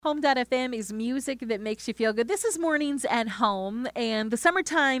Home.fm is music that makes you feel good. This is Mornings at Home, and the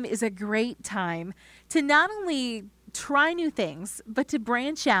summertime is a great time to not only try new things, but to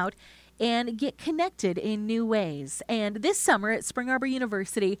branch out and get connected in new ways. And this summer at Spring Arbor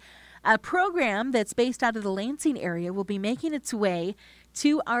University, a program that's based out of the Lansing area will be making its way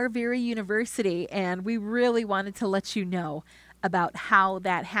to our very university, and we really wanted to let you know about how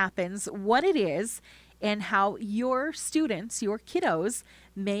that happens, what it is, and how your students, your kiddos,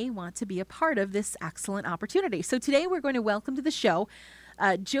 may want to be a part of this excellent opportunity. So today we're going to welcome to the show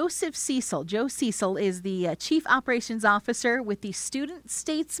Joseph Cecil. Joe Cecil is the Chief Operations Officer with the Student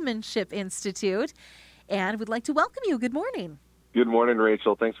Statesmanship Institute, and would like to welcome you. Good morning. Good morning,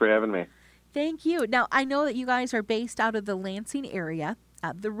 Rachel. Thanks for having me. Thank you. Now, I know that you guys are based out of the Lansing area.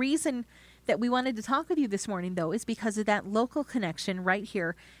 The reason that we wanted to talk with you this morning, though, is because of that local connection right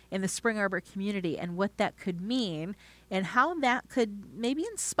here in the Spring Arbor community and what that could mean and how that could maybe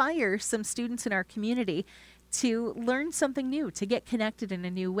inspire some students in our community to learn something new, to get connected in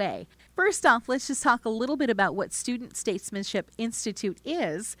a new way. First off, let's just talk a little bit about what Student Statesmanship Institute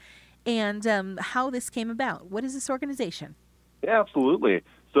is and how this came about. What is this organization? Yeah, absolutely.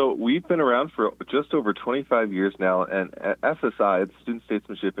 So we've been around for just over 25 years now, and at SSI, the Student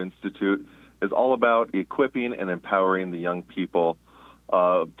Statesmanship Institute, is all about equipping and empowering the young people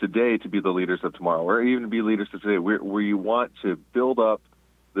today to be the leaders of tomorrow, or even to be leaders of today, where you want to build up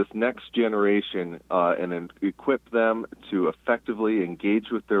this next generation and equip them to effectively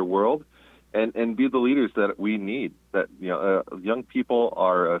engage with their world and be the leaders that we need. That young people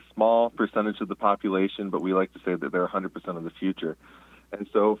are a small percentage of the population, but we like to say that they're 100% of the future. And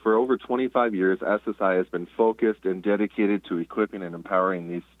so for over 25 years, SSI has been focused and dedicated to equipping and empowering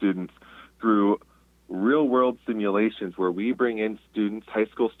these students through real-world simulations where we bring in students, high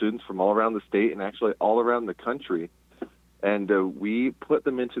school students from all around the state and actually all around the country. And we put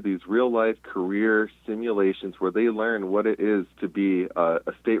them into these real-life career simulations where they learn what it is to be a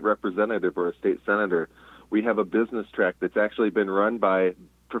state representative or a state senator. We have a business track that's actually been run by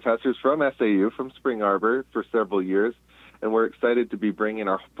professors from SAU, from Spring Arbor, for several years. And we're excited to be bringing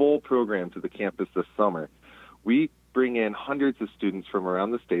our full program to the campus this summer. We bring in hundreds of students from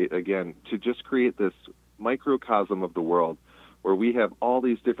around the state, again, to just create this microcosm of the world where we have all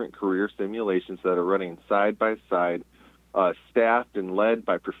these different career simulations that are running side by side, staffed and led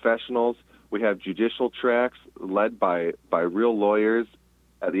by professionals. We have judicial tracks led by real lawyers.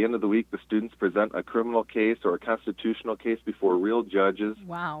 At the end of the week, the students present a criminal case or a constitutional case before real judges.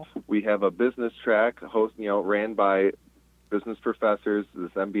 Wow. We have a business track ran by business professors,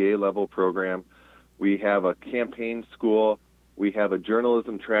 this MBA level program. We have a campaign school. We have a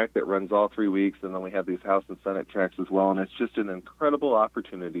journalism track that runs all 3 weeks, and then we have these House and Senate tracks as well. And it's just an incredible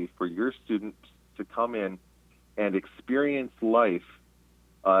opportunity for your students to come in and experience life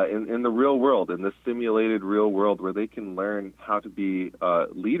in the real world, in this simulated real world where they can learn how to be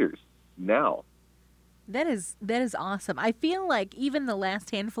leaders now. That is awesome. I feel like even the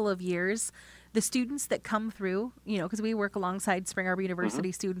last handful of years, the students that come through, because we work alongside Spring Arbor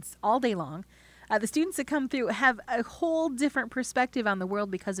University students all day long, the students that come through have a whole different perspective on the world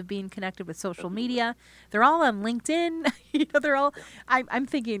because of being connected with social media. They're all on LinkedIn. They're all. I'm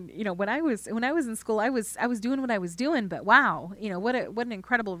thinking, when I was in school, I was doing what I was doing, but wow, what an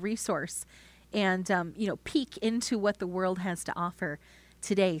incredible resource, and peek into what the world has to offer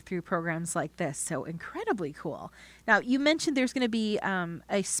today through programs like this. So incredibly cool. Now, you mentioned there's going to be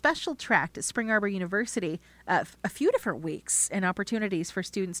a special track at Spring Arbor University, a few different weeks and opportunities for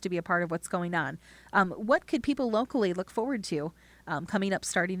students to be a part of what's going on. What could people locally look forward to coming up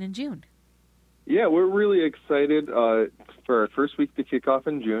starting in June? Yeah, we're really excited for our first week to kick off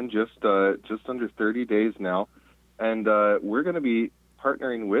in June, just under 30 days now. And we're going to be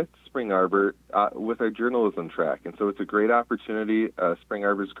partnering with Spring Arbor with our journalism track. And so it's a great opportunity. Spring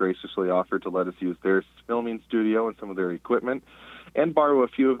Arbor's graciously offered to let us use their filming studio and some of their equipment and borrow a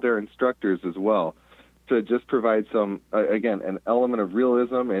few of their instructors as well to just provide some, again, an element of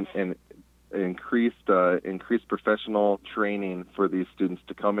realism and increased professional training for these students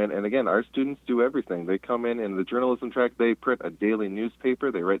to come in. And again, our students do everything. They come in the journalism track, they print a daily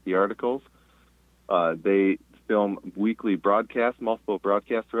newspaper, they write the articles, they film weekly broadcasts, multiple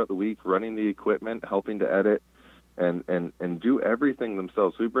broadcasts throughout the week, running the equipment, helping to edit, and do everything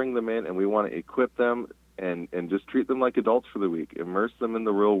themselves. We bring them in and we want to equip them and just treat them like adults for the week, immerse them in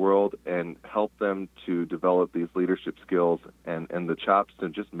the real world, and help them to develop these leadership skills and the chops to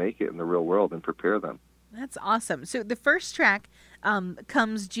just make it in the real world and prepare them. That's awesome. So the first track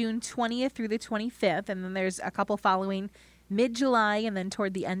comes June 20th through the 25th, and then there's a couple following mid-July and then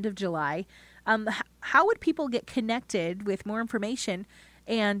toward the end of July. How would people get connected with more information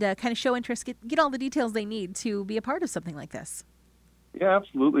and kind of show interest, get all the details they need to be a part of something like this. Yeah,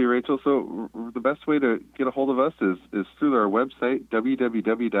 absolutely, Rachel. So the best way to get a hold of us is through our website,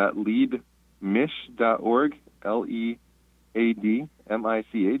 www.leadmich.org,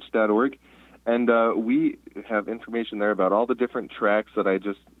 leadmich.org. And we have information there about all the different tracks that I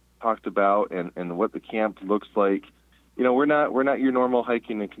just talked about and what the camp looks like. You know, we're not your normal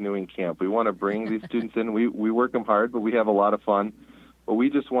hiking and canoeing camp. We want to bring these students in. We work them hard, but we have a lot of fun. But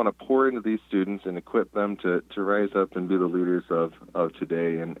we just want to pour into these students and equip them to rise up and be the leaders of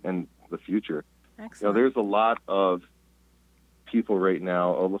today and the future. Excellent. You know, there's a lot of people right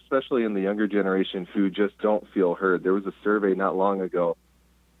now, especially in the younger generation, who just don't feel heard. There was a survey not long ago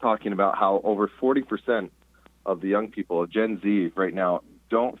talking about how over 40% of the young people, Gen Z right now,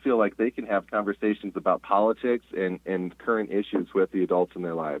 don't feel like they can have conversations about politics and current issues with the adults in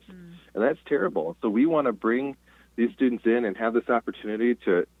their lives. And that's terrible. So we want to bring these students in and have this opportunity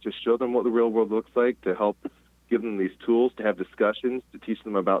to show them what the real world looks like, to help give them these tools to have discussions, to teach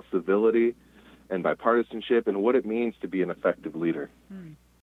them about civility and bipartisanship and what it means to be an effective leader.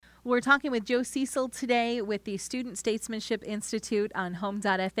 We're talking with Joe Cecil today with the Student Statesmanship Institute on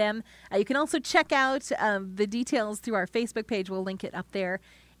home.fm. You can also check out the details through our Facebook page. We'll link it up there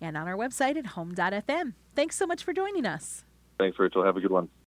and on our website at home.fm. Thanks so much for joining us. Thanks, Rachel. Have a good one.